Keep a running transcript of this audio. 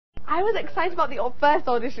I was excited about the first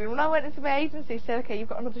audition. When I went into my agency, said, okay, you've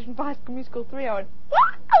got an audition for High School Musical 3, I went,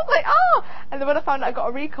 what? I was like, oh! And then when I found out I got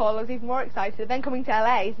a recall, I was even more excited. Then coming to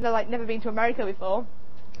LA, since I'd like never been to America before,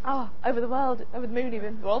 oh, over the world, over the moon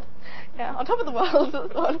even, the world. Yeah, on top of the world,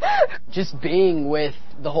 that's the one. Just being with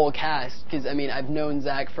the whole cast, because, I mean, I've known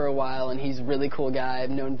Zach for a while, and he's a really cool guy.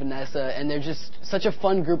 I've known Vanessa, and they're just such a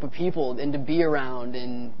fun group of people, and to be around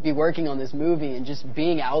and be working on this movie and just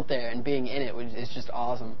being out there and being in it is just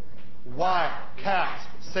awesome. Wildcats,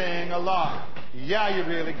 sing along. Yeah, you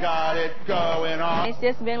really got it going on. It's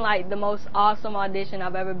just been like the most awesome audition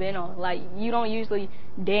I've ever been on. Like, you don't usually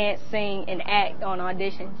dance, sing, and act on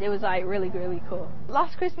auditions. It was like really, really cool.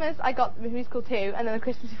 Last Christmas I got the musical 2, and then the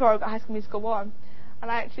Christmas before I got High School Musical 1.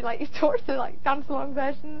 And I actually like used to watch the like dance along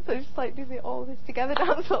versions, so just like do all this together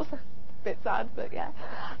dance. A bit sad, but yeah,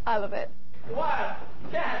 I love it.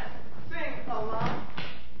 Wildcats, sing along.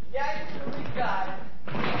 Yeah, you really got it.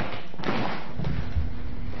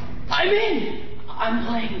 I'm in! I'm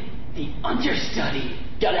playing the understudy.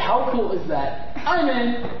 God, how cool is that? I'm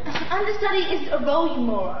in! Understudy is a role, you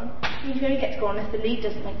moron. You only get to go on if the lead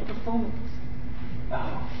doesn't make the performance.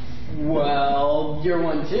 Oh, well, you're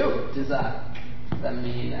one too. Does that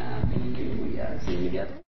mean me and you, we sing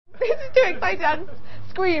together? This is too exciting. I'd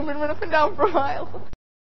scream and run up and down for a while.